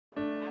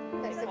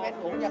Thầy xin phép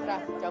ngủ nhập ra,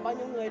 chở bao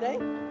nhiêu người đấy?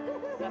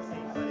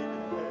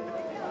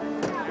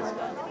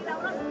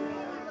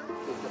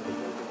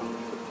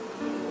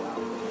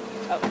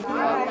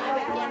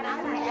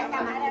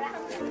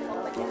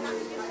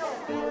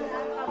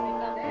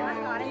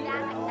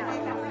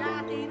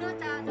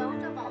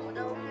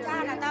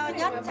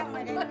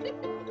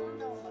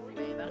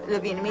 The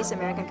Vietnamese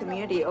American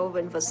community over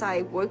in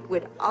Versailles worked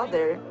with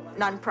other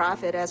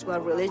non-profit as well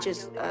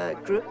religious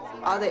group,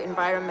 other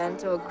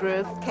environmental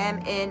groups came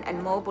in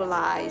and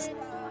mobilized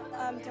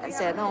and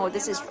said, no,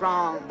 this is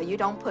wrong. You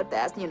don't put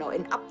that, you know,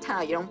 in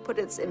uptown. You don't put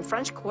it in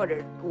French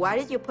Quarter. Why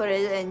did you put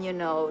it in, you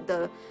know,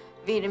 the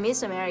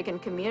Vietnamese American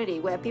community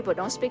where people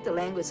don't speak the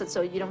language,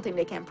 so you don't think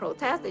they can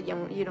protest?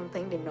 You don't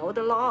think they know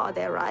the law or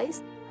their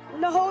rights?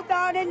 Nó hô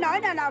to đến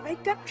nói là phải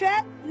cấp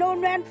stress, no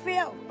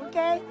landfill,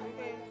 okay?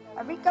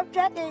 Phải cấp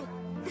stress đi.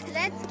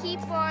 Let's keep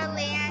our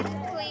land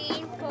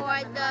clean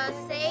for the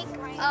sake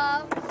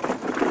of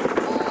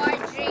our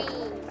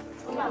dreams.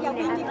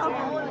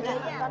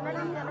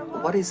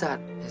 What is that?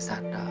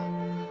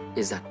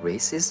 Is that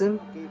racism?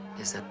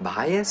 Is that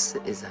bias?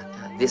 Is that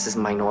this is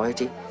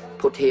minority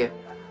put here,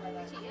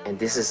 and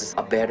this is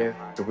a better,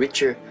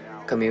 richer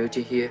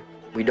community here?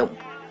 We don't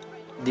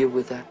deal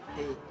with that.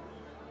 Hey,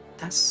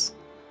 that's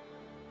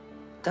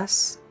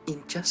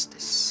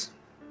injustice.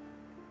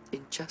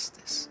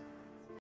 Injustice.